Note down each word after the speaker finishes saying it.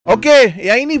Okey,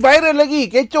 yang ini viral lagi,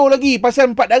 kecoh lagi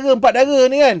pasal empat dara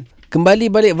ni kan. Kembali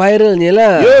balik viralnya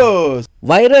lah. Yes.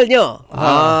 Viralnya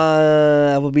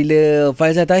apabila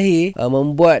Faizal Tahir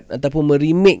membuat ataupun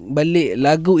meremake balik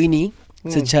lagu ini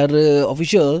secara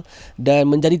official dan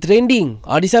menjadi trending.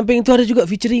 Di samping tu ada juga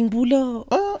featuring pula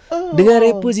dengan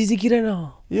rapper Zizi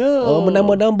Kirana. Ya.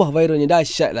 Menambah-nambah viralnya.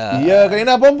 Dahsyat lah. Ya, Kak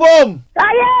Lina pom-pom.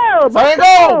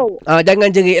 Assalamualaikum. Jangan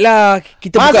jerit lah.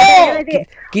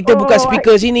 Kita buka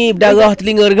speaker sini. Berdarah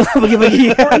telinga dengan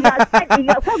pagi-pagi.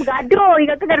 Ingat kau bergaduh.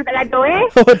 Ingat kau tak gaduh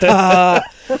Tak.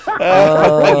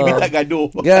 Pagi minta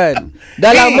gaduh. Kan.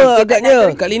 Dah lama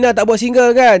agaknya Kak Lina tak buat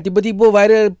single kan. Tiba-tiba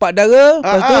viral Pak Dara.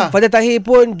 Lepas tu Faizal Tahir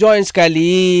pun join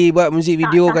sekali buat muzik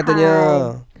video katanya.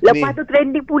 Lepas tu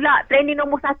trending pula. Trending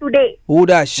nombor 1 dek.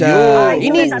 Dahsyat.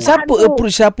 Ini siapa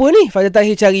approach siapa ni? Faizal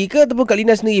Tahir cari ke ataupun Kak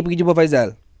Lina sendiri pergi jumpa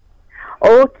Faizal?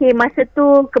 Okey, masa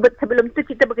tu sebelum tu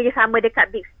kita bekerjasama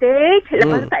dekat big stage.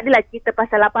 Lepas tu tak adalah cerita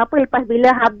pasal apa-apa. Lepas bila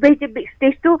habis je big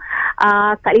stage tu,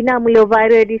 Kak Lina mula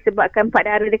viral disebabkan Pak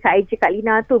Dara dekat IG Kak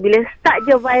Lina tu. Bila start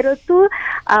je viral tu,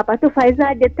 lepas tu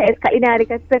Faizal dia text Kak Lina. Dia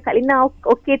kata, Kak Lina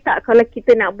okey tak kalau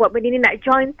kita nak buat benda ni, nak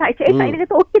join tak? Kak Lina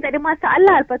kata okey, tak ada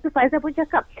masalah. Lepas tu Faizal pun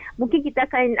cakap mungkin kita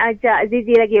akan ajak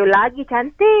Zizi lagi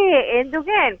cantik tu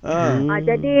kan.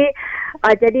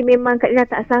 Jadi memang Kak Lina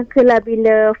tak sangka lah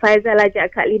bila Faizal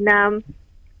ajak Kak Lina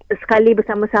sekali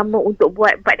bersama-sama untuk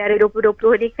buat Pak Dara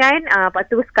 2020 ni kan. Lepas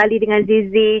tu sekali dengan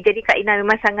Zizi. Jadi Kak Lina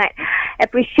memang sangat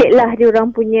appreciate lah dia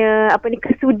orang punya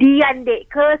kesudian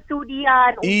dek. Untuk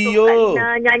Kak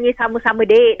Lina nyanyi sama-sama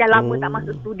dek. Dah lama tak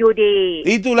masuk studio dek.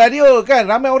 Itulah dia kan.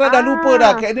 Ramai orang dah lupa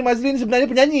dah Kak Lina Mazlin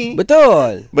sebenarnya penyanyi.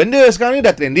 Betul. Benda sekarang ni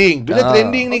dah trending. Bila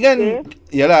trending ni kan,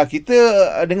 yalah, kita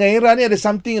dengan Era ni ada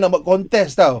something nak buat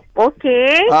kontes tau.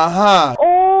 Okey.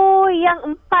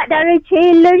 Yang 4 Dara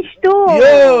challenge tu.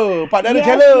 Pak Dara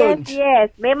challenge.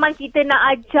 Yes. Memang kita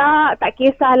nak ajak, tak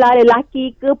kisahlah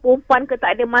lelaki ke perempuan ke,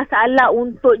 tak ada masalah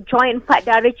untuk join 4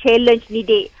 Dara challenge ni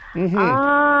dek.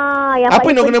 Yang Apa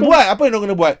yang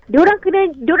kena buat? Diorang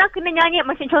kena nyanyi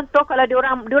macam contoh kalau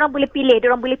diorang boleh pilih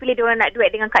diorang nak duet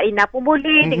dengan Kak Lina pun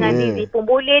boleh, dengan Zizi pun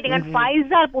boleh, dengan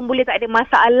Faizal pun boleh, tak ada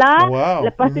masalah.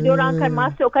 Lepas tu diorang akan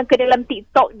masukkan ke dalam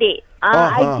TikTok dek.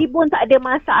 IG pun tak ada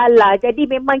masalah. Jadi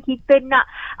memang kita nak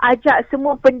ajak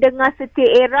semua pendengar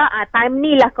setia Era. Time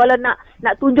ni lah kalau nak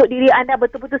tunjuk diri anda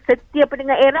betul-betul setia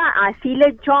pendengar Era,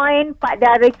 sila join Pak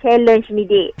Dara challenge ni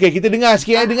dek. Okay, kita dengar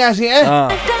sikit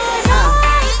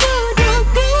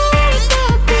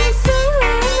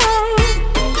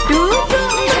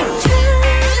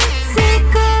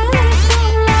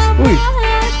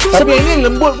Tapi ini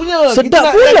lembut punya.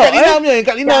 Sedap pula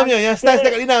Kak Lina punya yang style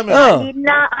Kak Lina punya. Kak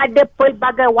Lina ada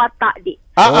pelbagai watak dek.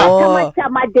 Macam-macam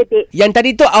ada dek. Yang tadi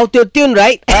tu auto tune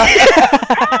right?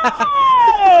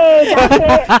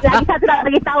 Lagi satu nak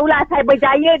bagi tahulah, saya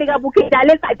berjaya dengan Bukit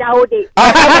Jalil tak jauh dek.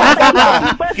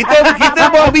 Kita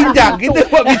buat bincang.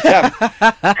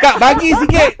 Kak, bagi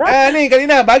sikit. Ni Kak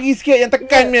Lina, bagi sikit yang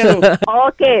tekan punya tu.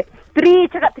 Okey.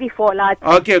 3 4 lah.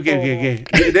 Okey.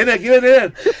 Dengar, kira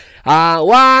Dengar.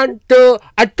 1, 2,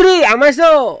 3.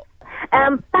 Masuk.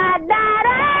 4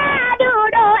 Dara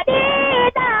duduk di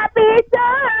tepi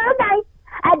sungai,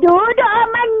 duduk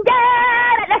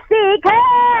menjerat nasi ke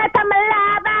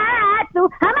tamelah batu.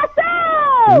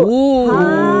 Masuk.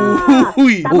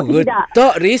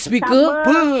 Retak speaker.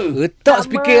 Retak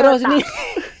speaker Era sini.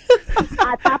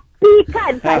 Tapi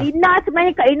kan Kak Lina,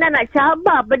 sebenarnya Kak Lina nak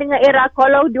cabar pendengar Era.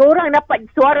 Kalau diorang dapat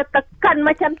suara tekan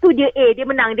macam tu, dia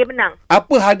menang.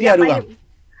 Apa hadiah diorang?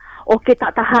 Okey,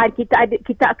 tak tahan.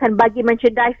 Kita akan bagi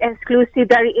merchandise eksklusif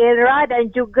dari Era dan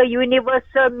juga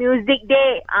Universal Music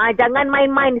Day. Jangan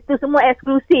main-main. Itu semua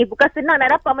eksklusif. Bukan senang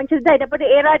nak dapat merchandise daripada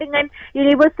Era dengan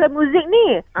Universal Music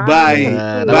ni. Baik.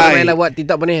 Mainlah buat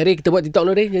TikTok pun ni. Hari kita buat TikTok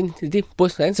dulu Ray. Nanti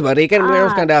post kan. Sebab Ray kan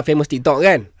sekarang dah famous TikTok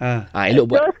kan.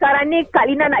 Elok buat. So sekarang ni Kak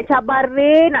Lina nak cabar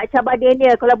Ray, nak cabar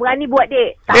Daniel. Kalau berani buat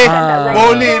dek.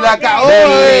 Boleh lah Kak.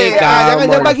 Jangan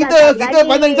cabar kita. Kita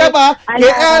pandang cabar.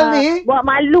 KL ni buat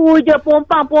malu je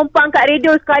pompang kat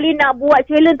radio, sekali nak buat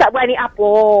challenge tak berani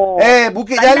apa.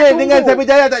 Bukit Jalil dengan Sampai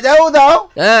Jaya tak jauh tau.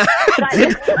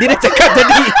 Dia dah cakap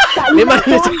tadi. Memang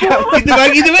dia cakap. Kita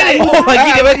bagi dia balik. Bagi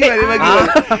dia balik.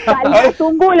 Kak Lina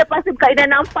tunggu, lepas tu Kak Lina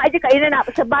nampak je. Kak Lina nak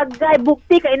sebagai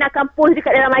bukti, Kak Lina akan post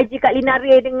dekat dalam IG Kak Lina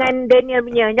Ray dengan Daniel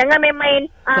punya. Jangan main-main.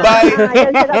 Baik.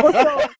 Jangan cakap kosong.